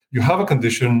you have a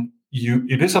condition,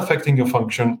 it is affecting your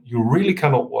function, you really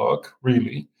cannot work,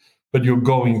 really, but you're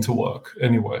going to work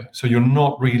anyway. So you're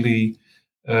not really,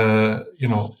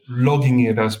 logging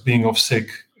it as being off sick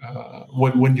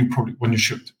when you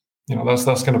should.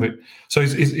 That's kind of it. So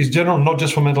it's general, not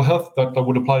just for mental health, that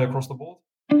would apply across the board.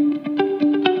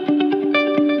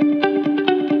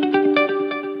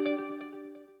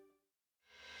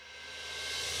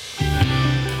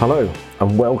 Hello,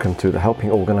 and welcome to the Helping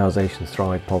Organisations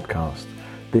Thrive podcast.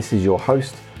 This is your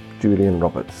host, Julian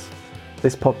Roberts.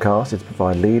 This podcast is to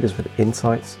provide leaders with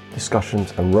insights,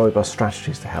 discussions, and robust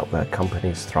strategies to help their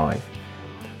companies thrive.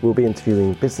 We'll be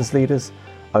interviewing business leaders,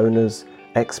 owners,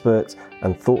 experts,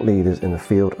 and thought leaders in the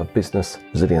field of business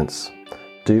resilience.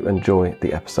 Do enjoy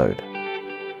the episode.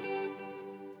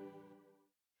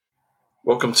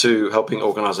 Welcome to Helping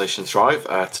Organisations Thrive.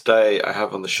 Today I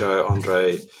have on the show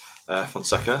Andre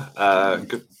Fonseca.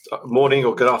 Good morning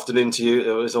or good afternoon to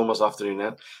you. It's almost afternoon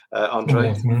now. Andre.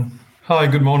 Good afternoon. Hi,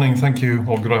 good morning. Thank you.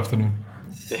 Or good afternoon.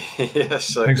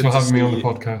 Yes. Thanks for having me on the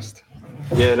podcast.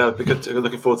 Yeah, no, good.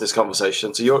 Looking forward to this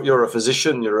conversation. So you're a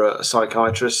physician, you're a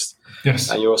psychiatrist. Yes.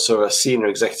 And you're also a senior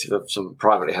executive of some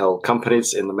privately held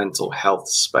companies in the mental health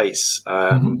space.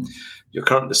 You're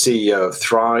currently the CEO of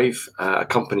Thrive, a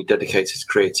company dedicated to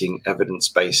creating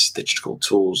evidence-based digital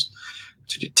tools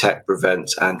to detect,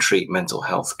 prevent, and treat mental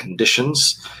health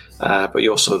conditions. But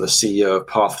you're also the CEO of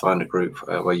Pathfinder Group,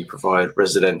 where you provide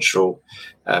residential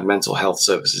mental health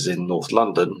services in North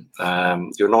London.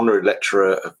 You're an honorary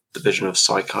lecturer of the Division of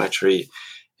Psychiatry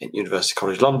at University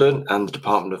College London and the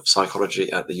Department of Psychology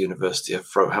at the University of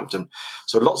Roehampton.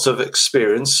 So lots of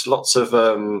experience, lots of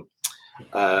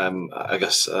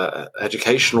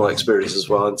educational experience as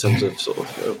well in terms of sort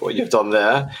of what you've done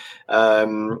there.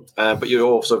 But you're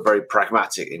also very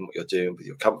pragmatic in what you're doing with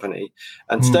your company.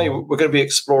 And today we're going to be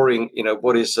exploring,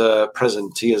 what is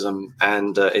presenteeism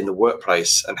and in the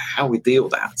workplace and how we deal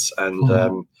with that,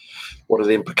 and what are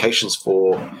the implications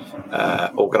for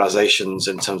organizations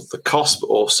in terms of the cost, but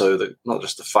also not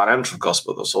just the financial cost,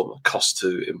 but also the cost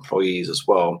to employees as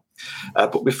well.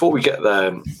 But before we get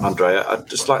there, Andrea, I'd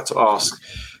just like to ask,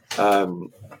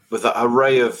 with that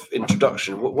array of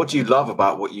introduction, what do you love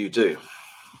about what you do?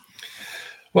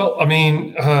 Well, I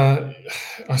mean,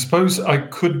 I suppose I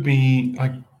could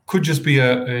just be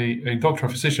a doctor, a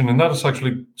physician, and that is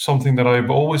actually something that I've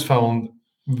always found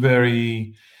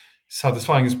very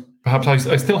satisfying. Is perhaps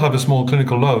I still have a small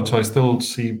clinical load, so I still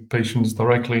see patients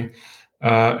directly,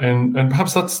 and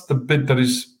perhaps that's the bit that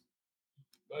is,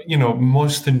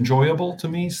 most enjoyable to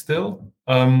me still.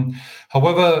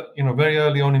 However, very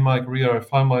early on in my career, I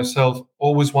found myself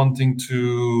always wanting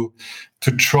to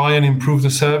try and improve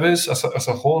the service as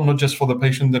a whole, not just for the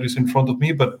patient that is in front of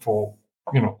me, but for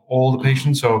all the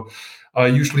patients. So I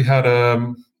usually had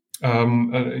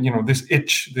this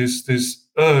itch, this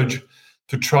urge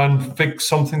to try and fix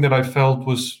something that I felt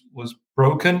was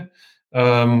broken.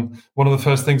 One of the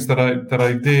first things that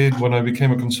I did when I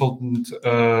became a consultant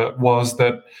was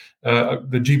that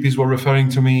the GPs were referring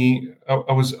to me.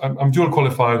 I'm dual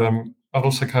qualified. I'm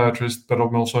adult psychiatrist, but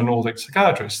I'm also an old age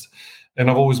psychiatrist, and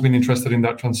I've always been interested in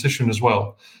that transition as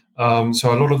well.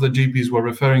 So a lot of the GPs were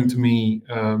referring to me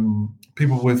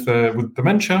people with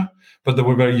dementia, but they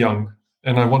were very young,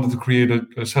 and I wanted to create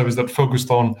a service that focused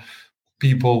on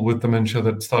people with dementia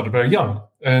that started very young,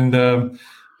 and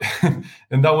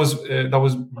and that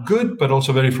was good, but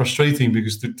also very frustrating,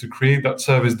 because to create that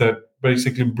service that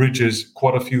basically bridges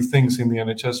quite a few things in the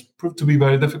NHS proved to be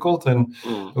very difficult, and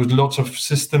there was lots of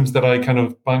systems that I kind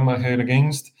of banged my head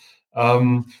against,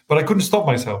 but I couldn't stop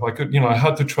myself. I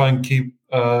had to try and keep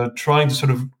trying to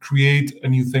sort of create a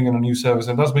new thing and a new service,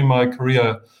 and that's been my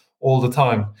career all the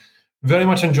time. Very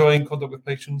much enjoying contact with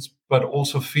patients, but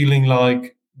also feeling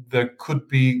like there could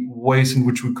be ways in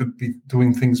which we could be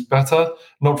doing things better,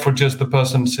 not for just the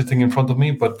person sitting in front of me,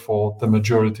 but for the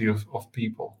majority of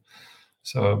people.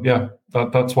 So yeah,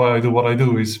 that's why I do what I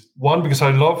do. Is one, because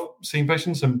I love seeing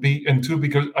patients, and two,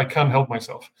 because I can't help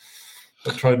myself.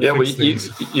 I try to fix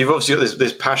things. You've obviously got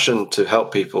this passion to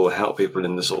help people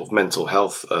in the sort of mental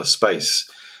health space,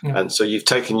 and so you've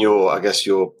taken your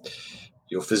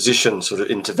physician sort of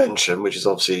intervention, which is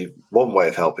obviously one way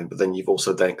of helping, but then you've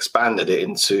also then expanded it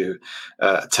into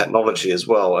technology as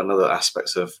well, and other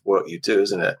aspects of work you do,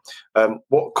 isn't it?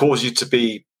 What caused you to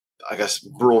be, I guess,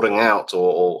 broadening out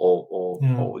or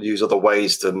use other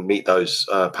ways to meet those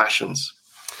passions?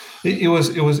 It was.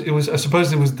 I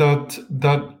suppose it was that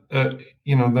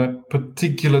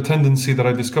particular tendency that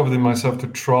I discovered in myself to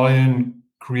try and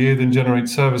create and generate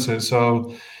services.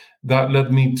 So that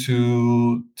led me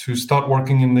to start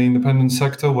working in the independent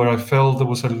sector, where I felt there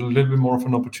was a little bit more of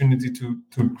an opportunity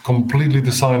to completely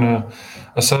design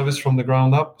a service from the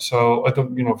ground up. So I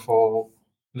don't, for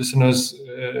listeners,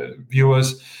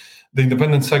 viewers, the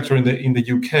independent sector in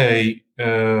the UK,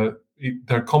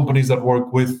 there are companies that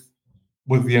work with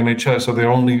the NHS, so they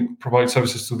only provide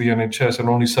services to the NHS and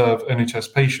only serve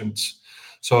NHS patients.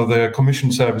 So they're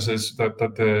commission services that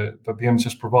the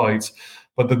NHS provides.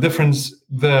 But the difference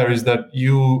there is that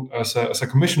you, as a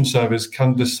commission service,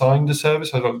 can design the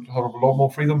service, have a lot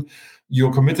more freedom.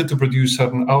 You're committed to produce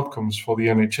certain outcomes for the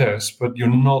NHS, but you're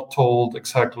not told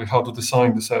exactly how to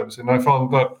design the service. And I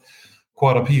found that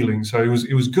quite appealing. So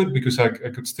it was good because I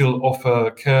could still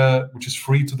offer care which is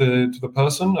free to the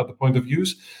person at the point of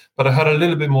use, but I had a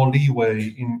little bit more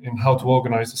leeway in how to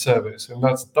organize the service, and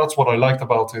that's what I liked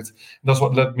about it. That's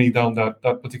what led me down that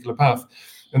particular path.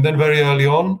 And then very early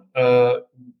on,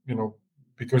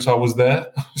 because I was there,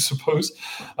 I suppose,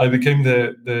 I became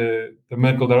the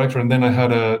medical director, and then I had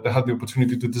the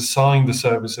opportunity to design the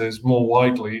services more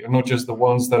widely, and not just the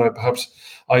ones that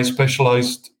I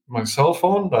specialized myself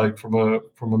on, like from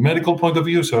a medical point of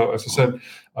view. So as I said,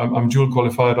 I'm dual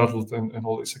qualified adult and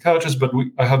holistic psychiatrist, but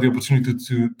I had the opportunity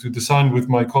to design with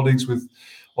my colleagues, with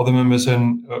other members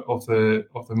of the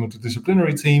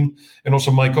multidisciplinary team, and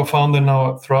also my co-founder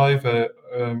now at Thrive,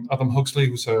 Adam Huxley,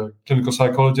 who's a clinical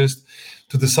psychologist,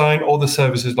 to design all the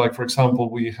services. Like, for example,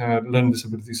 we had learning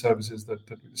disability services that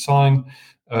we designed.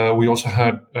 We also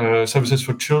had services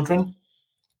for children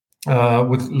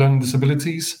with learning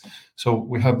disabilities. So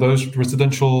we had those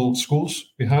residential schools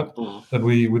that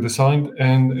we designed,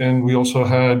 and we also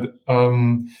had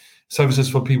services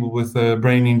for people with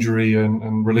brain injury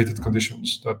and related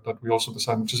conditions that we also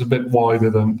designed, which is a bit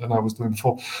wider than I was doing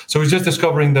before. So it was just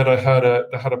discovering that I had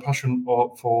a passion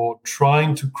for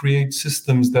trying to create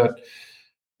systems that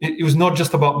it was not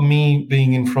just about me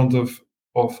being in front of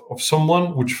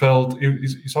someone, which felt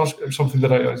it's something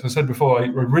that as I said before, I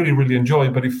really, really enjoy,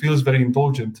 but it feels very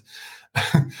indulgent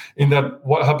in that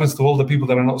what happens to all the people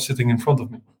that are not sitting in front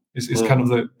of me is kind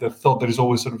of the thought that is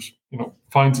always sort of,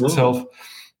 finds itself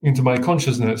into my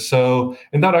consciousness. So,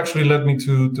 and that actually led me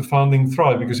to founding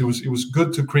Thrive, because it was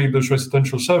good to create those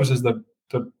residential services that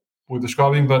we're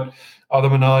describing, but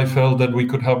Adam and I felt that we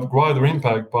could have wider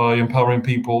impact by empowering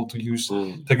people to use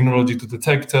technology to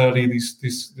detect early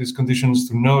these conditions,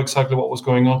 to know exactly what was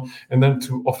going on, and then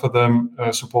to offer them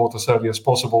support as early as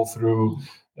possible through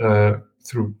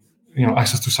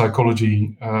access to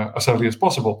psychology as early as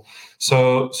possible.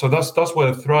 So that's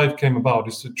where Thrive came about,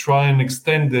 is to try and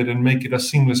extend it and make it as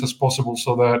seamless as possible,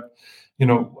 so that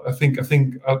I think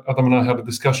Adam and I had a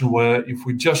discussion where if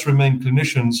we just remain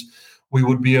clinicians, we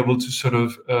would be able to sort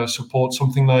of support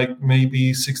something like maybe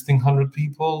 1,600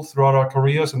 people throughout our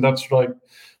careers, and that's like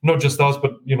not just us,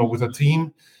 but with a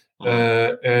team.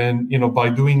 And by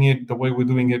doing it the way we're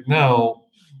doing it now,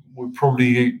 we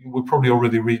probably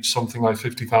already reached something like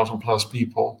 50,000 plus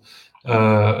people.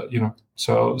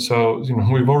 So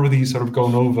we've already sort of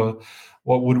gone over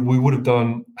what we would have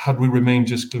done had we remained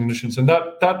just clinicians, and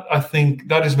that I think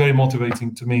that is very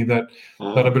motivating to me. That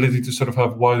ability to sort of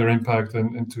have wider impact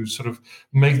and to sort of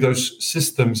make those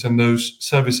systems and those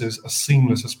services as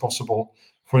seamless as possible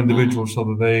for individuals, so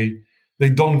that they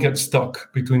don't get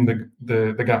stuck between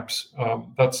the gaps.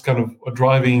 That's kind of a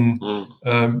driving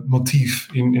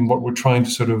motif in what we're trying to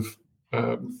sort of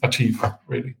achieve,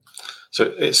 really.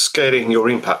 So it's scaling your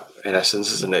impact, in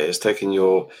essence, isn't it? It's taking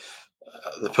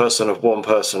the person of one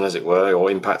person, as it were, or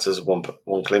impact as one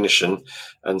clinician,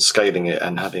 and scaling it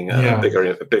and having a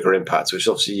bigger impact, which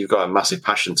obviously you've got a massive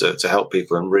passion to help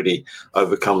people and really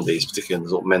overcome these, particularly in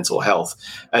sort of mental health.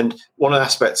 And one of the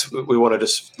aspects we want to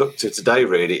just look to today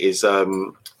really is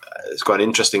it's quite an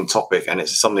interesting topic, and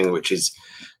it's something which is,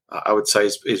 I would say,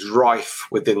 is rife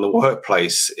within the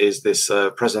workplace, is this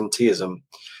presenteeism,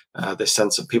 this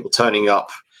sense of people turning up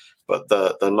but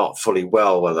they're not fully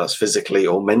well, whether that's physically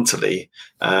or mentally,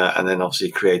 and then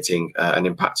obviously creating an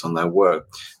impact on their work.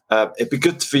 It'd be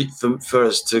good for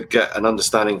us to get an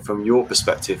understanding from your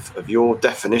perspective of your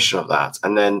definition of that,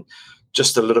 and then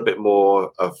just a little bit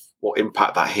more of what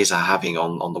impact that is having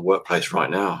on the workplace right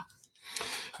now.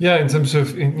 Yeah, in terms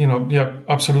of,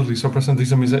 absolutely. So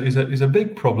presenteeism is a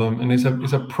big problem, and is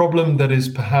a problem that is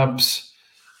perhaps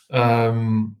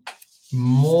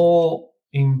more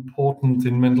important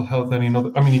in mental health than in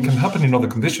other. I mean, it can happen in other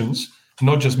conditions,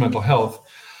 not just mental health.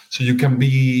 So you can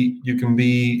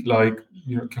be like,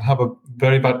 can have a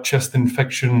very bad chest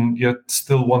infection yet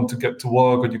still want to get to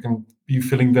work, or you can be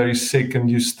feeling very sick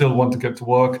and you still want to get to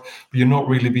work, but you're not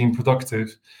really being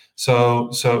productive.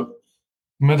 So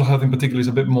mental health in particular is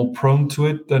a bit more prone to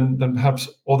it than perhaps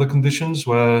other conditions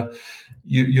where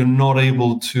you're not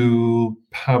able to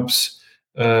perhaps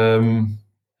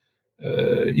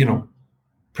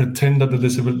pretend that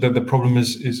that the problem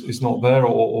is not there,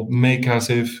 or make as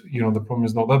if the problem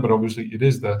is not there, but obviously it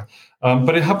is there.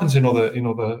 But it happens in other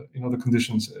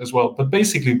conditions as well. But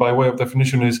basically, by way of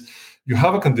definition, is you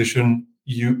have a condition,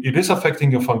 it is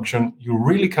affecting your function, you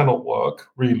really cannot work,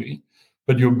 really,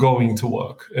 but you're going to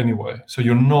work anyway. So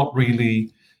you're not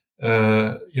really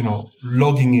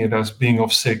logging it as being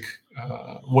off sick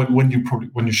when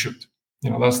you should.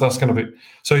 That's kind of it.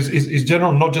 So it's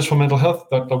general, not just for mental health.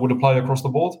 That would apply across the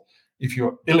board. If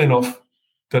you're ill enough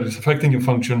that it's affecting your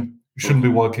function, you shouldn't be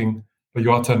working, but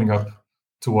you are turning up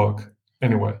to work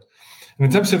anyway. And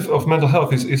in terms of mental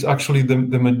health, is actually the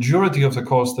majority of the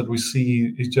cost that we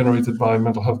see is generated by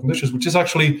mental health conditions, which is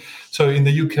actually, so in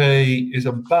the UK is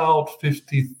about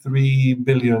 53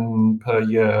 billion per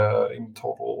year in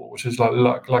total, which is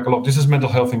like a lot. This is mental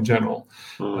health in general.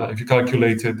 If you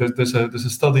calculate it, there's a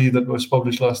study that was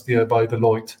published last year by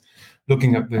Deloitte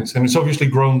looking at this, and it's obviously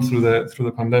grown through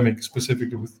the pandemic,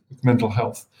 specifically with mental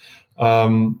health.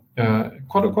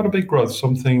 Quite a big growth.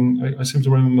 Something I seem to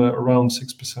remember around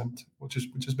 6%, which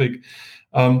is big.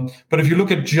 But if you look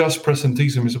at just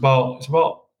presenteeism, it's about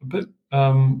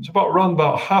around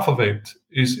about half of it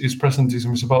is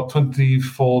presenteeism. It's about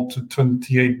 24 to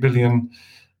 28 billion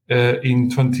in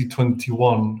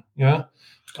 2021. Yeah.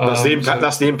 That's the impact.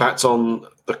 That's the impact on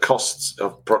the costs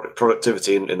of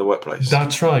productivity in the workplace.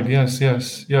 That's right. Yes.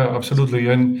 Yeah. Absolutely.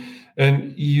 And I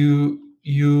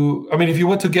mean, if you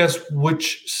were to guess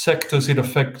which sectors it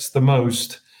affects the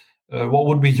most, what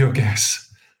would be your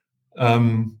guess?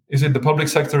 Is it the public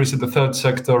sector? Is it the third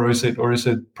sector? Or is it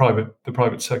the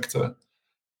private sector?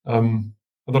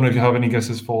 I don't know if you have any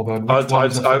guesses for that. Which one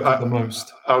is affected the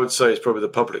most? I would say it's probably the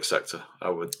public sector.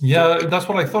 Yeah, that's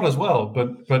what I thought as well.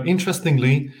 But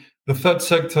interestingly, the third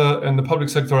sector and the public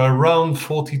sector are around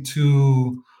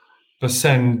 42%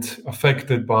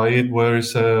 affected by it,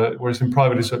 whereas in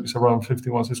private it's around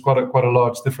 51%. So it's quite a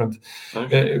large difference. And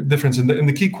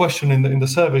the key question in the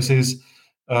surveys is,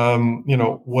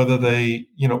 whether they,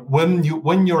 when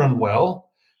you're unwell,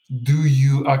 do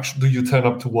you turn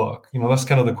up to work? That's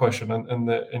kind of the question,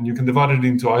 and you can divide it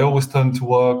into: I always turn to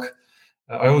work,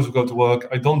 I always go to work,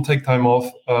 I don't take time off,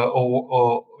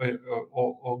 or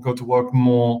go to work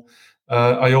more,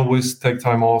 I always take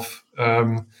time off,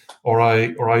 or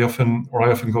I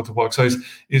often go to work. So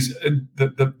is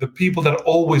the people that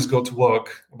always go to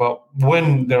work, about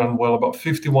when they're unwell, about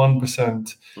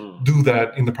 51% do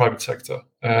that in the private sector,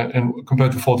 and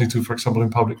compared to 42%, for example, in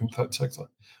public and third sector,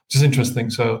 which is interesting.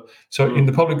 So in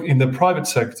the private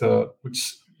sector,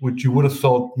 which you would have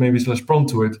thought maybe is less prone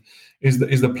to it, is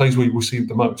the place where you will see it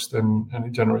the most, and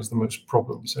it generates the most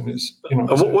problems, and it's a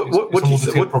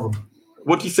multi-tiered problem.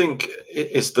 What do you think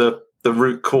is the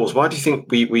root cause? Why do you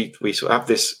think we sort of have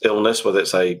this illness, whether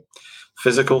it's a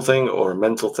physical thing or a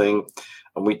mental thing,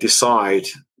 and we decide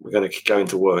we're going to go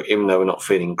into work even though we're not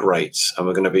feeling great, and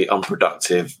we're going to be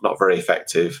unproductive, not very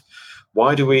effective?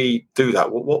 Why do we do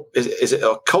that? What is it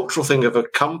a cultural thing of a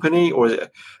company, or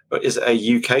is it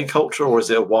a UK culture, or is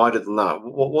it wider than that?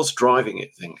 What's driving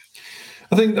it, I think?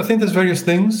 I think there's various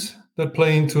things that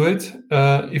play into it.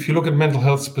 If you look at mental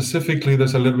health specifically,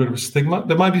 there's a little bit of a stigma.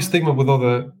 There might be stigma with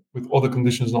other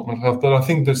conditions, not mental health, but I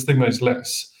think the stigma is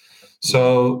less.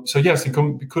 So yes, it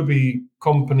could be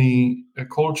company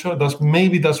culture. That's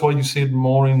why you see it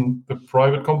more in the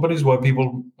private companies, where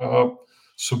people are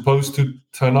supposed to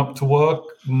turn up to work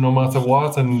no matter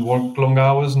what, and work long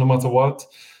hours no matter what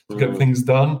to get things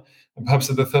done. And perhaps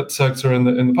at the third sector and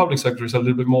the public sector is a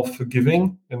little bit more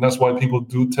forgiving, and that's why people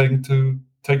do tend to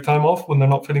take time off when they're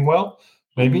not feeling well,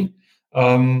 maybe.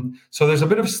 So there's a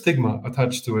bit of stigma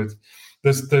attached to it.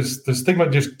 There's the stigma,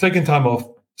 just taking time off,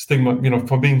 stigma,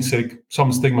 for being sick,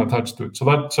 some stigma attached to it. So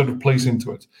that sort of plays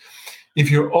into it. If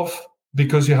you're off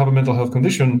because you have a mental health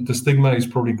condition, the stigma is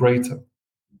probably greater.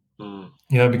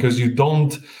 Yeah, because you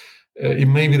don't, it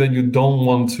may be that you don't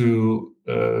want to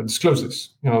disclose this.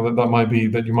 That might be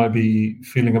that you might be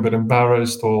feeling a bit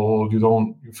embarrassed, or you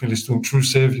feel it's too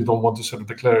intrusive. You don't want to sort of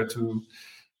declare it to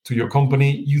your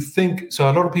company. You think so.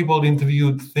 A lot of people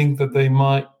interviewed think that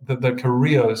their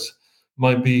careers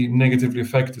might be negatively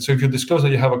affected. So if you disclose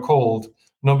that you have a cold,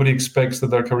 nobody expects that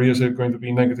their careers are going to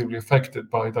be negatively affected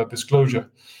by that disclosure.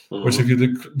 Whereas if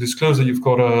you disclose that you've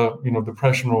got a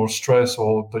depression or stress,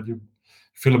 or that you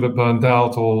feel a bit burned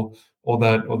out, or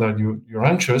that you're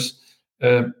anxious,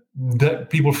 that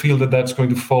people feel that that's going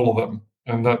to follow them,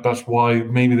 and that's why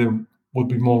maybe they would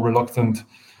be more reluctant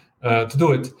to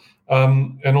do it.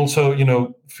 And also,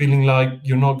 feeling like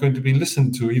you're not going to be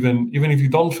listened to, even if you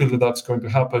don't feel that that's going to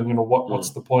happen.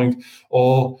 What's the point?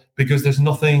 Or because there's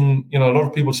nothing. A lot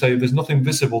of people say there's nothing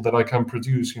visible that I can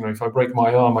produce. If I break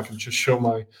my arm, I can just show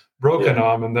my broken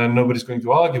arm, and then nobody's going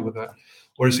to argue with that.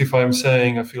 Whereas if I'm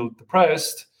saying I feel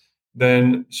depressed,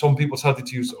 then some people's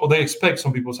attitudes, or they expect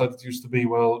some people's attitudes to be,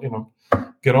 well,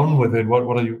 get on with it.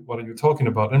 What are you talking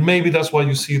about? And maybe that's why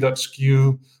you see that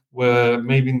skew where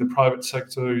maybe in the private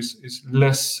sector is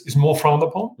more frowned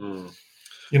upon.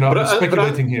 I'm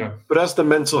speculating here. But as the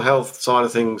mental health side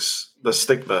of things, the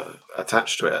stigma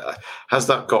attached to it, has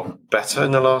that got better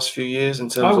in the last few years in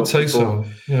terms of? I would say so.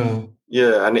 Yeah.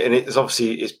 Yeah, and it's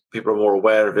obviously people are more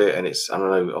aware of it, and it's, I don't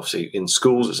know, obviously in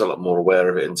schools it's a lot more aware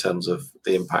of it in terms of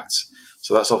the impacts.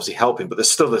 So that's obviously helping, but there's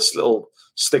still this little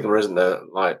stigma, isn't there?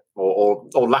 Like, or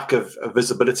lack of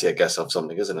visibility, I guess, of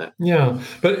something, isn't it? Yeah,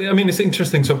 but I mean, it's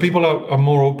interesting. So people are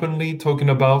more openly talking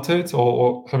about it,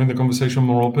 or having the conversation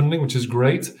more openly, which is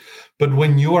great. But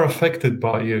when you are affected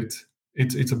by it,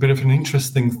 it's a bit of an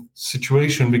interesting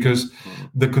situation, because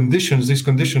these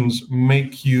conditions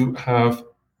make you have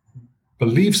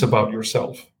beliefs about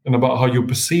yourself and about how you're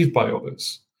perceived by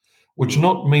others, which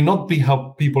may not be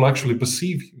how people actually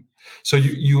perceive you. So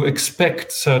you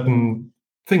expect certain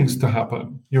things to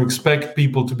happen. You expect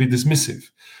people to be dismissive.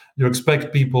 You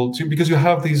expect people to, because you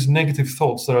have these negative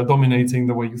thoughts that are dominating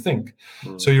the way you think.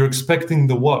 So you're expecting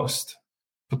the worst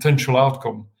potential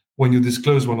outcome when you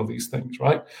disclose one of these things,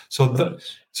 right? So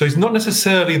it's not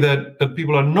necessarily that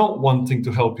people are not wanting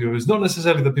to help you. It's not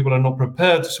necessarily that people are not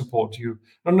prepared to support you.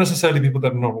 Not necessarily people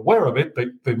that are not aware of it.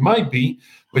 They might be,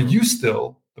 but you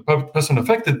still, the person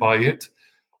affected by it,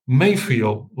 may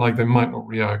feel like they might not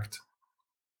react.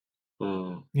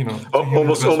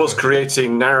 Almost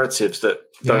creating narratives that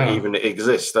don't even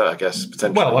exist, I guess,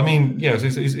 potentially. Well, I mean, yes,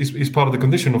 it's part of the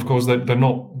condition, of course, that they're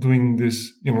not doing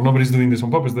this, nobody's doing this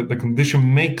on purpose, that the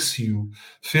condition makes you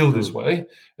feel this way.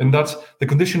 And that's, the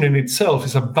condition in itself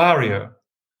is a barrier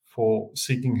for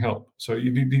seeking help. So,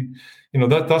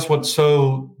 that's what's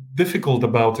so difficult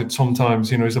about it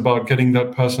sometimes, is about getting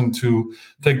that person to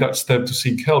take that step to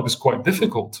seek help is quite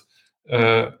difficult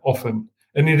often.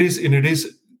 And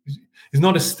it's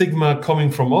not a stigma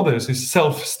coming from others, it's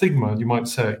self-stigma, you might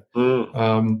say.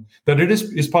 That it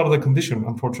is part of the condition,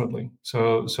 unfortunately.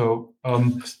 So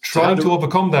trying to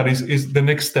overcome that is the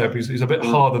next step, is a bit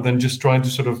harder than just trying to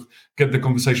sort of get the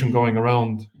conversation going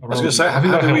around. I was going to say,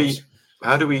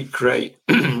 how do we create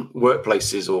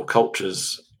workplaces or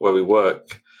cultures where we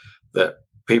work that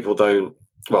people don't,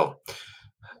 well,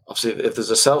 obviously, if there's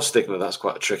a self-stigma, that's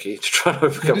quite tricky to try to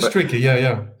overcome. It is tricky,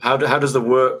 yeah. How does the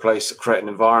workplace create an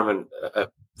environment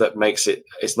that makes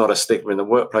it's not a stigma in the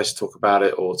workplace to talk about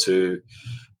it, or to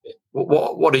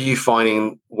what are you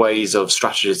finding ways of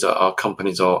strategies that our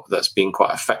companies that's being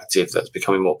quite effective, that's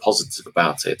becoming more positive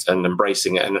about it and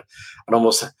embracing it and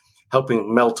almost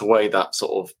helping melt away that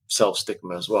sort of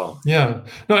self-stigma as well? Yeah,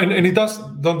 no, and it does.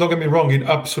 Don't get me wrong, it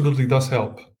absolutely does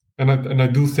help. And I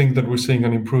do think that we're seeing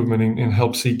an improvement in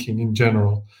help seeking in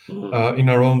general, in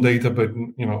our own data, but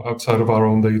outside of our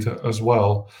own data as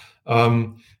well.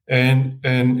 And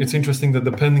it's interesting that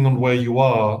depending on where you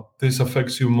are, this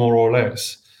affects you more or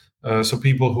less. So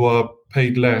people who are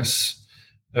paid less,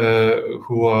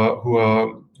 who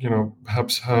are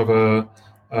perhaps have a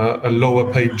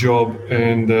lower paid job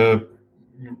and their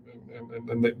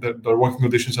working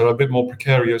conditions are a bit more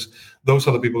precarious, those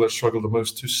are the people that struggle the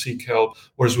most to seek help.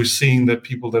 Whereas we're seeing that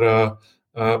people that are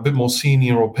a bit more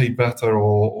senior or paid better,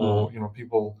 or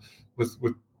people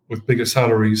with bigger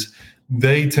salaries,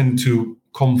 they tend to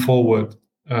come forward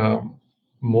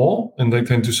more, and they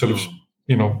tend to sort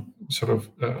of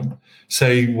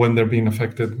say when they're being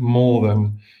affected more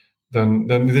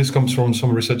than this comes from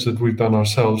some research that we've done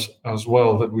ourselves as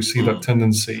well, that we see that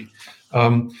tendency.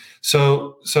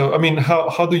 So I mean,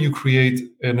 how do you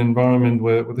create an environment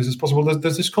where this is possible?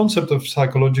 There's this concept of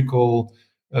psychological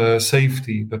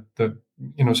safety that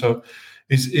so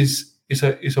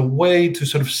is a way to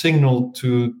sort of signal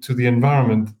to the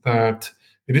environment that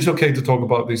it is okay to talk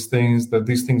about these things, that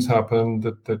these things happen,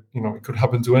 that it could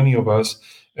happen to any of us,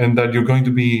 and that it's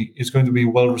going to be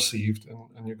well received,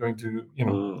 and you're going to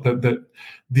that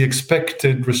the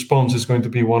expected response is going to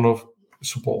be one of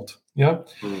support.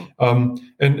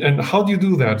 And how do you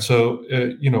do that? So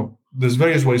there's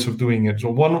various ways of doing it. So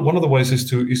one of the ways is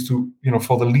to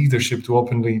for the leadership to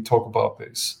openly talk about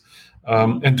this,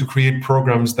 and to create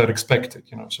programs that expect it.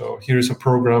 So here is a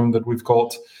program that we've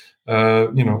got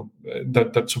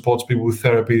that supports people with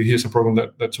therapy. Here's a program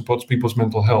that supports people's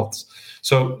mental health.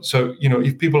 So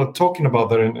if people are talking about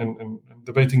that and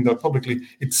debating that publicly,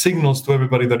 it signals to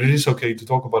everybody that it is okay to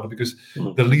talk about it, because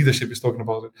the leadership is talking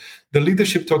about it. The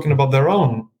leadership talking about their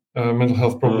own mental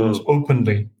health problems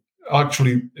openly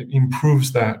actually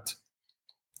improves that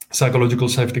psychological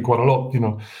safety quite a lot.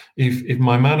 If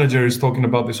my manager is talking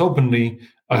about this openly,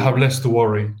 I have less to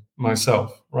worry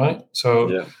myself, right?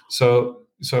 So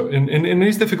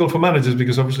it's difficult for managers,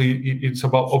 because obviously it's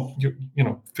about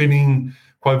feeling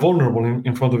quite vulnerable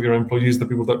in front of your employees, the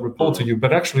people that report to you.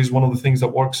 But actually, it's one of the things that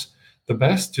works the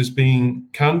best, just being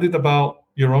candid about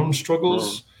your own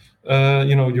struggles,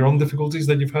 your own difficulties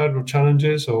that you've had, or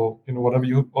challenges, or whatever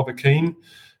you overcame.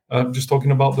 Just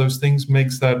talking about those things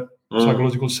makes that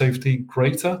psychological safety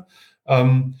greater.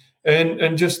 And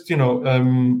just having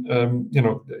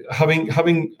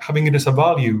it as a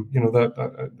value,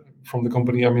 that from the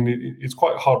company. I mean, it's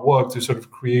quite hard work to sort of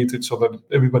create it so that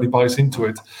everybody buys into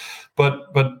it.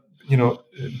 But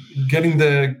getting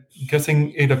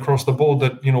it across the board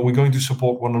that we're going to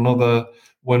support one another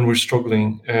when we're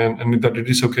struggling, and that it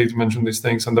is okay to mention these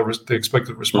things, and the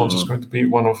expected response is going to be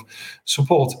one of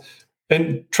support.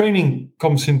 And training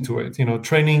comes into it,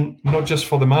 training not just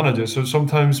for the managers. So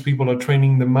sometimes people are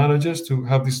training the managers to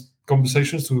have these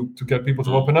conversations to get people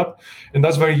to open up. And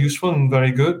that's very useful and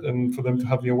very good, and for them to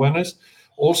have the awareness.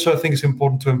 Also, I think it's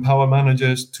important to empower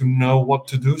managers to know what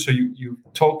to do. So you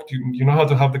talk, you know how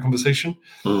to have the conversation,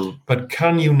 but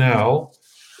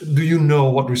do you know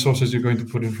what resources you're going to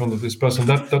put in front of this person?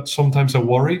 That's sometimes a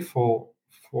worry for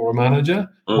a manager.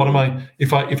 What am I,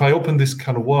 if I open this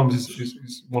kind of worms,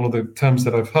 is one of the terms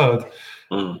that I've heard.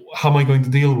 How am I going to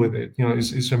deal with it?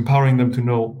 Is empowering them to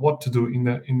know what to do in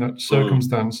that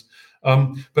circumstance,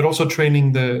 but also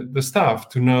training the staff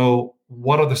to know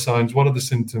what are the signs, what are the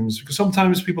symptoms. Because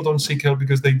sometimes people don't seek help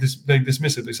because they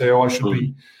dismiss it. They say, "Oh,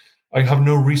 I have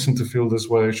no reason to feel this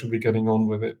way. I should be getting on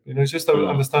with it." It's just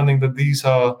understanding that these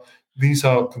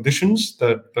are conditions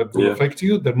that will affect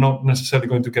you. They're not necessarily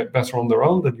going to get better on their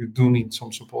own, that you do need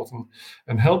some support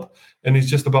and help. And it's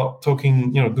just about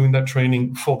talking, doing that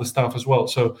training for the staff as well.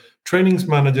 So training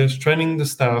managers, training the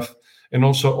staff, and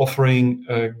also offering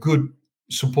good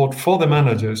support for the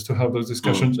managers to have those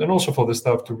discussions, and also for the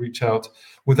staff to reach out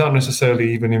without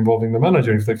necessarily even involving the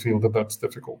manager if they feel that that's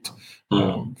difficult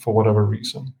for whatever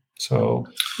reason. So,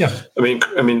 yeah. I mean,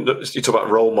 you talk about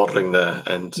role modeling there,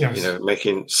 and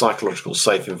making psychological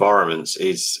safe environments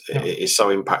is so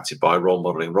impacted by role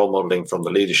modeling from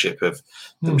the leadership of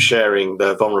them sharing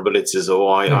their vulnerabilities,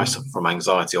 or I suffer from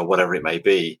anxiety, or whatever it may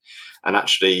be, and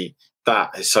actually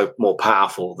that is so more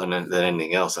powerful than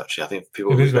anything else. Actually, I think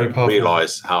people don't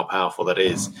realize how powerful that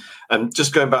is. And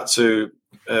just going back to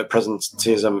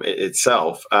presenteeism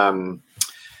itself.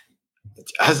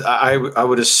 I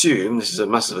would assume, this is a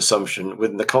massive assumption,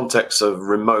 within the context of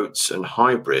remote and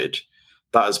hybrid,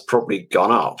 that has probably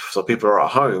gone up. So people are at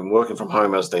home, working from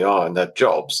home as they are in their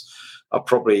jobs, are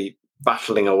probably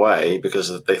battling away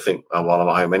because they think, "Oh, well, I'm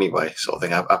at home anyway," sort of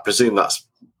thing. I presume that's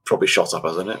probably shot up,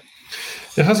 hasn't it?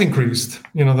 It has increased.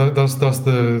 That's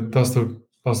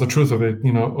the truth of it.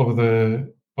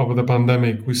 Over the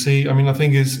pandemic, we see. I mean, I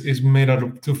think is made out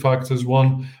of two factors.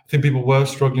 One, I think people were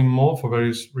struggling more for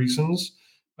various reasons.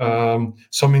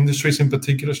 Some industries in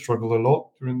particular struggled a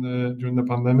lot during the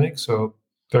pandemic, so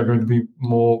they're going to be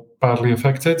more badly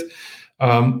affected.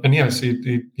 And yes,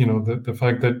 the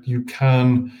fact that you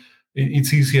can.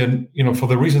 It's easier, for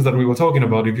the reasons that we were talking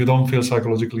about. If you don't feel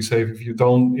psychologically safe,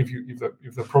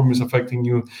 if the problem is affecting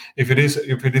you, if it is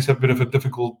a bit of a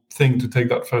difficult thing to take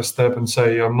that first step and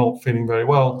say, "I'm not feeling very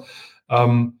well,"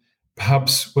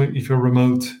 perhaps if you're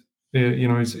remote,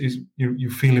 you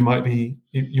feel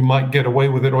you might get away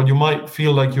with it, or you might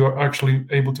feel like you're actually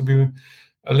able to be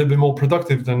a little bit more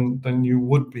productive than you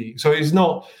would be. So it's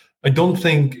not. I don't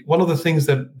think one of the things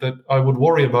that I would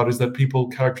worry about is that people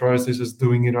characterize this as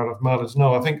doing it out of malice.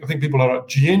 No, I think people are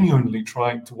genuinely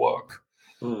trying to work,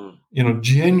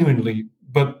 genuinely,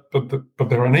 but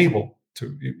they're unable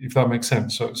to, if that makes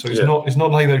sense. So it's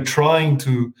not like they're trying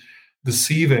to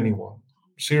deceive anyone.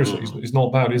 Seriously, it's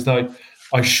not that. It's like,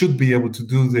 I should be able to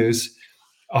do this.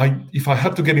 If I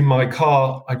had to get in my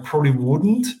car, I probably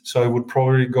wouldn't. So I would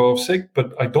probably go off sick,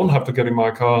 but I don't have to get in my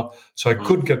car. So I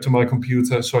could get to my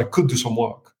computer, so I could do some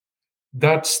work.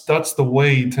 That's the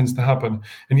way it tends to happen.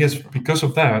 And yes, because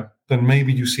of that, then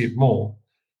maybe you see it more.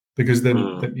 Because then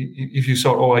if you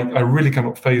saw, I really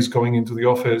cannot face going into the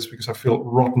office because I feel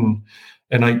rotten,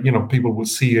 and people will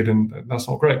see it, and that's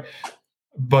not great.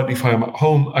 But if I am at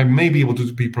home, I may be able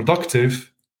to be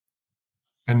productive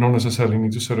and not necessarily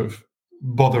need to sort of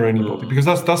bother anybody, because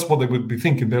that's what they would be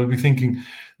thinking. They'll be thinking,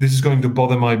 this is going to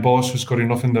bother my boss who's got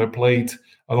enough in their plate.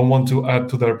 I don't want to add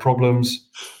to their problems,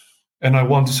 and I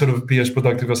want to sort of be as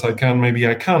productive as I can. Maybe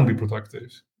I can be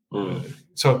productive.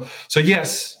 So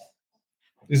yes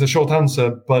is a short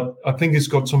answer, but I think it's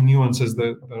got some nuances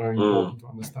that are important to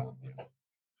understand. Yeah.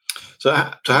 So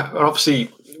obviously,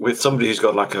 with somebody who's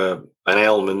got like an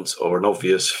ailment or an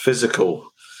obvious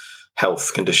physical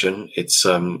health condition, it's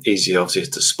easier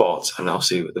obviously to spot, and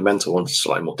obviously the mental one's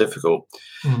slightly more difficult.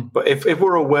 But if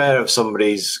we're aware of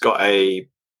somebody's got a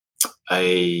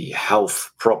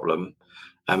health problem,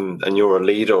 and you're a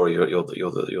leader, or you're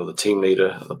the team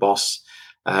leader, the boss,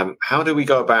 how do we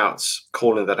go about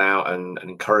calling that out and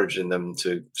encouraging them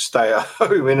to stay at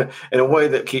home in a way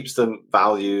that keeps them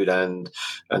valued and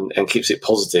keeps it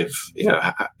positive?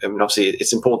 I mean, obviously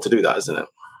it's important to do that, isn't it?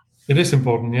 It is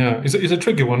important, yeah. It's a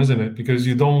tricky one, isn't it? Because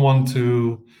you don't want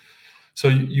to. So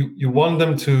you want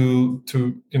them to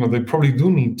they probably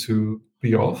do need to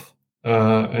be off,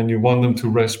 and you want them to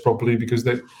rest properly, because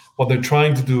what they're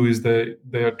trying to do is they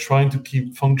are trying to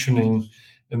keep functioning,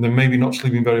 and they're maybe not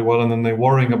sleeping very well, and then they're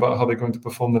worrying about how they're going to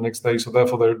perform the next day. So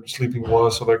therefore they're sleeping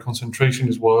worse, or their concentration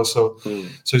is worse. So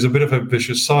it's a bit of a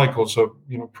vicious cycle. So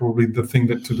probably the thing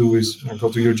to do is go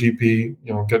to your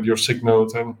GP, get your sick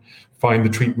note and find the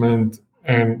treatment,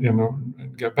 and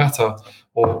and get better,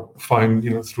 or find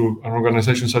through an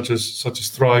organization such as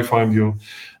Thrive, find you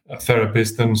a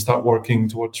therapist and start working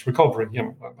towards recovery,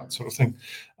 that sort of thing.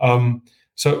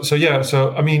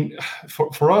 So I mean,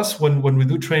 for us, when we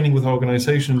do training with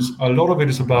organizations, a lot of it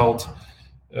is about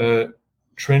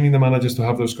training the managers to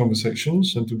have those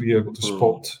conversations and to be able to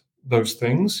spot those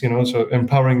things, so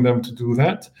empowering them to do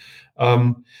that.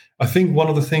 I think one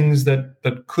of the things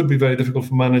that could be very difficult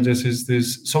for managers is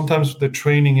this. Sometimes the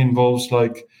training involves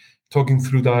like talking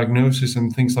through diagnosis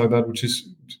and things like that, which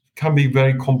can be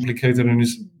very complicated, and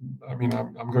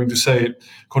I'm going to say it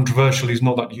controversially, is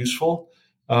not that useful.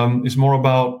 It's more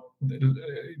about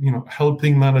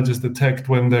helping managers detect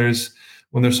when there's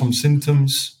some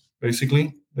symptoms,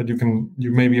 basically, that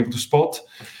you may be able to spot.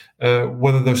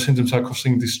 Whether those symptoms are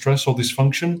causing distress or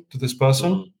dysfunction to this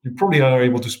person, you probably are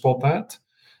able to spot that.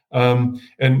 And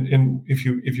if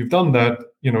you've done that,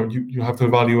 you have to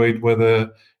evaluate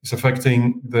whether it's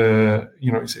affecting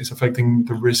it's affecting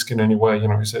the risk in any way.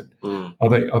 Is it do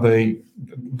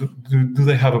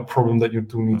they have a problem that you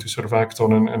do need to sort of act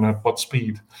on, and at what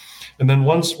speed? And then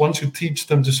once you teach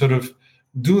them to sort of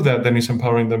do that, then it's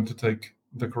empowering them to take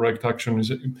the correct action.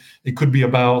 It could be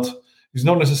about. It's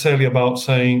not necessarily about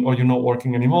saying, "Oh, you're not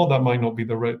working anymore." That might not be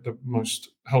the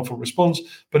most helpful response,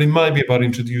 but it might be about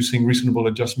introducing reasonable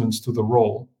adjustments to the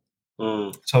role,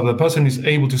 so the person is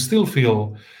able to still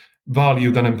feel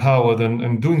valued and empowered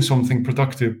and doing something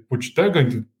productive, which they're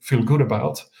going to feel good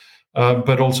about,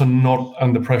 but also not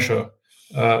under pressure.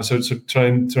 So try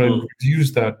and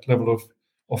reduce that level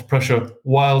of pressure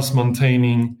whilst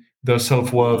maintaining their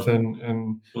self-worth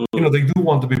and they do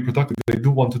want to be productive. They do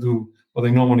want to do what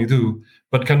they normally do,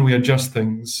 but can we adjust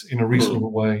things in a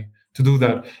reasonable way to do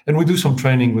that? And we do some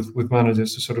training with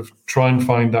managers to sort of try and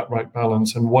find that right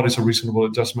balance, and what is a reasonable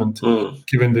adjustment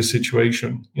given this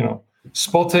situation.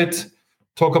 Spot it,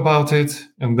 talk about it,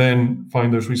 and then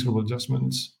find those reasonable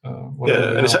adjustments.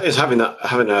 And it's having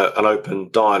an open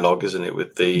dialogue, isn't it,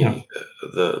 with the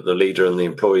leader and the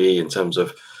employee in terms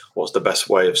of what's the best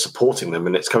way of supporting them,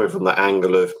 and it's coming from that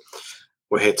angle of,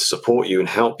 we're here to support you and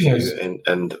help you,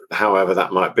 and however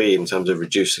that might be in terms of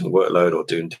reducing workload or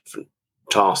doing different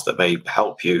tasks that may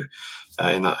help you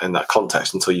in that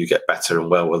context until you get better and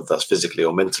well, whether that's physically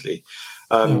or mentally.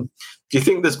 Do you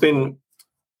think there's been,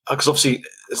 because obviously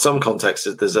in some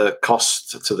contexts there's a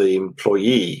cost to the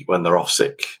employee when they're off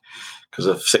sick because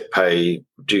of sick pay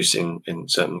reducing in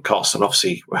certain costs, and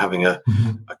obviously we're having a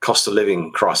cost of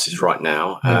living crisis right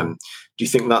now. Do you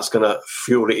think that's going to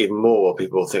fuel it even more?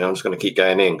 People think, I'm just going to keep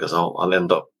going in because I'll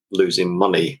end up losing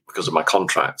money because of my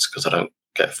contracts, because I don't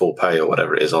get full pay or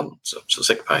whatever it is on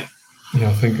sick pay. Yeah,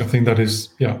 I think that is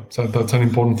so that's an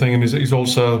important thing, and is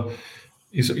also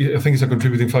I think it's a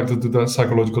contributing factor to that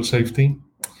psychological safety.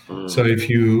 So if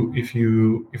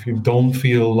you don't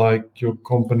feel like your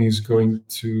company is going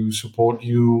to support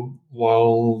you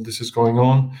while this is going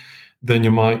on, then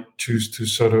you might choose to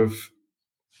sort of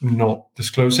not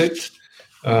disclose it.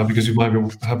 Because you might be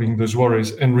having those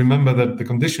worries. And remember that the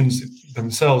conditions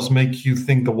themselves make you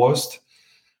think the worst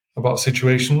about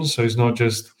situations. So it's not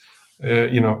just, so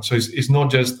it's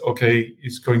not just, okay,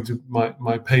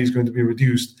 my pay is going to be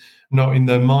reduced. No, in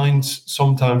their minds,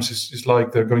 sometimes it's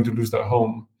like they're going to lose their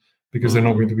home because they're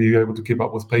not going to be able to keep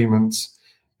up with payments.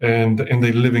 and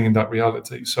they're living in that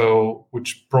reality. So,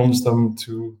 which prompts them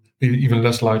to be even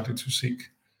less likely to seek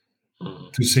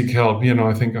help.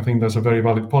 I think that's a very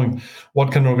valid point.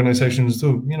 What can organizations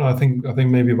do? I think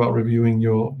maybe about reviewing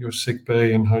your sick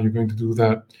pay and how you're going to do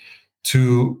that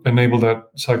to enable that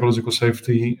psychological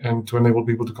safety and to enable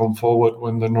people to come forward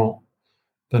when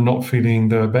they're not feeling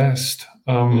their best.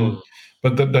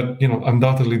 But that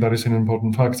undoubtedly that is an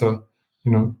important factor.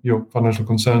 Your financial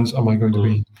concerns. Am I going to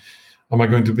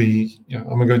be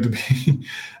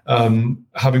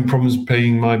having problems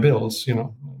paying my bills?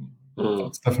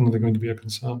 That's definitely going to be a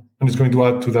concern, and it's going to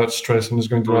add to that stress, and it's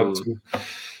going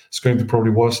to probably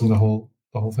worsen the whole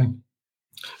thing.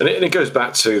 And it goes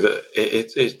back to that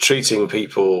it's treating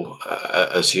people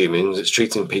as humans. It's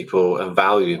treating people and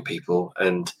valuing people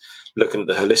and looking at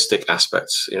the holistic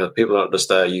aspects. People aren't just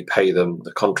there. You pay them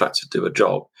the contract to do a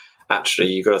job.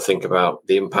 Actually, you've got to think about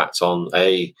the impact on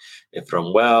if they're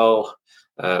unwell,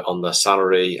 on their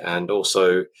salary, and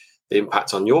also the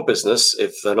impact on your business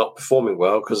if they're not performing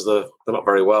well because they're not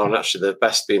very well, and actually they're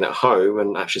best being at home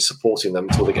and actually supporting them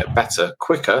until they get better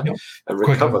quicker and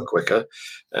recover quicker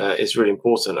is really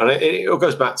important. And it all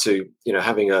goes back to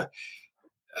having an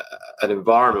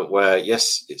environment where,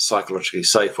 yes, it's psychologically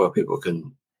safe, where people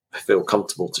can feel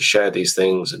comfortable to share these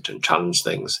things and to challenge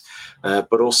things,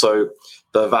 but also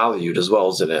they're valued as well,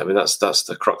 isn't it? I mean, that's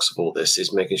the crux of all this,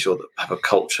 is making sure that I have a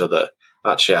culture that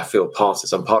actually I feel part of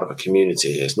this. I'm part of a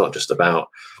community. It's not just about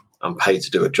I'm paid to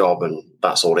do a job and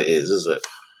that's all it is it?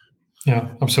 Yeah,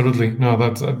 absolutely. No,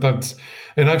 that's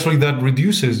and actually that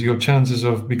reduces your chances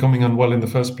of becoming unwell in the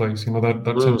first place.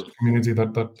 That sense of community,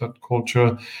 that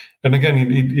culture, and again,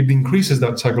 it increases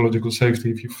that psychological safety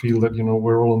if you feel that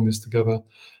we're all in this together,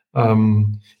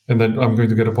 and that I'm going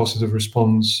to get a positive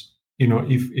response.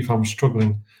 If I'm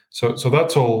struggling, so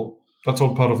that's all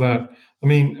part of that. I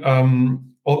mean,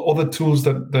 all the tools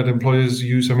that employers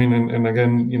use. I mean, and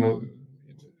again,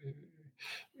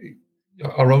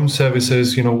 our own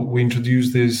services. We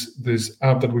introduced this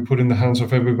app that we put in the hands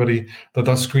of everybody that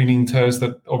does screening tests.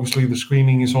 That obviously the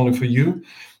screening is only for you,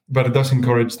 but it does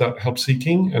encourage that help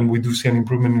seeking, and we do see an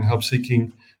improvement in help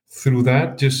seeking through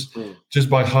that. Just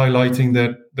by highlighting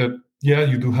that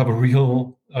you do have a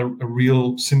real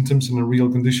symptoms and a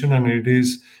real condition, and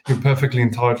you're perfectly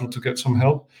entitled to get some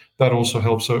help. That also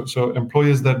helps. So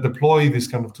employers that deploy these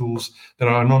kind of tools that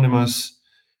are anonymous,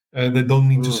 they don't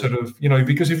need to sort of,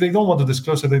 because if they don't want to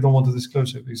disclose it, they don't want to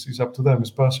disclose it. It's up to them.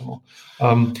 It's personal.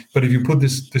 But if you put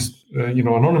this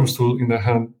anonymous tool in their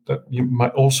hand, that you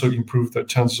might also improve the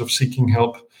chances of seeking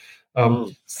help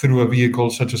through a vehicle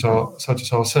such as our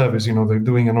service. They're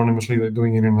doing anonymously, they're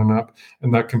doing it in an app,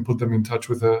 and that can put them in touch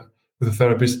with a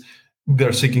therapist.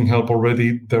 They're seeking help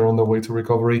already. They're on their way to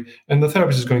recovery, and the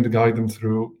therapist is going to guide them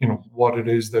through, what it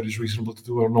is that is reasonable to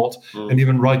do or not, and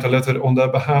even write a letter on their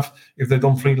behalf if they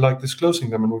don't feel like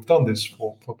disclosing them. And we've done this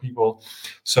for people.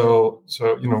 So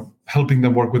helping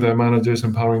them work with their managers,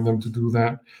 empowering them to do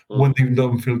that when they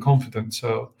don't feel confident.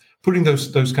 So putting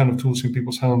those kind of tools in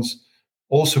people's hands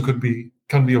also can be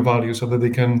of value, so that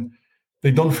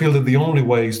they don't feel that the only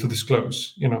way is to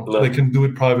disclose. They can do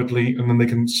it privately, and then they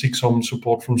can seek some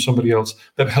support from somebody else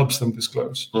that helps them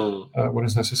disclose when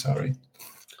it's necessary.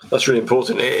 That's really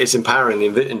important. It's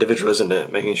empowering the individual, isn't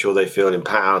it? Making sure they feel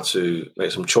empowered to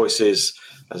make some choices,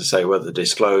 as I say, whether to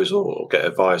disclose or get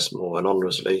advice more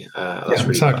anonymously. That's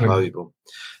really valuable.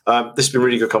 This has been a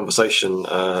really good conversation,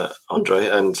 Andre,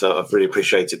 and I've really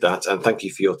appreciated that. And thank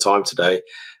you for your time today.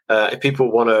 If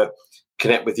people want to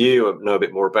connect with you or know a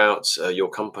bit more about your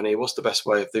company, what's the best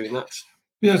way of doing that?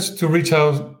 Yes, to reach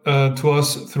out to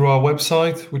us through our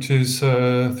website, which is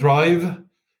Thrive,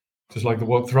 just like the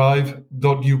word thrive.uk.com.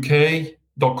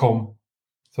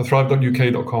 So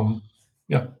thrive.uk.com.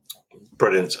 Yeah.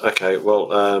 Brilliant. Okay.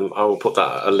 Well, I will put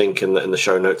a link in the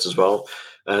show notes as well.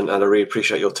 And I really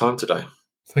appreciate your time today.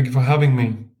 Thank you for having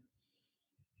me.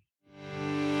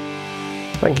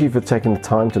 Thank you for taking the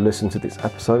time to listen to this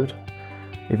episode.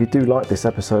 If you do like this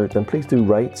episode, then please do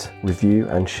rate, review,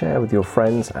 and share with your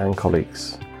friends and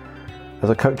colleagues. As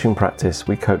a coaching practice,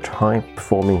 we coach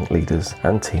high-performing leaders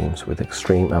and teams with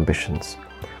extreme ambitions.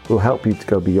 We'll help you to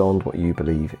go beyond what you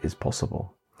believe is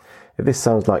possible. If this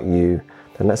sounds like you,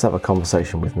 then let's have a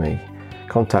conversation with me.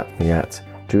 Contact me at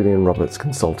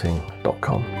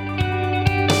julianrobertsconsulting.com.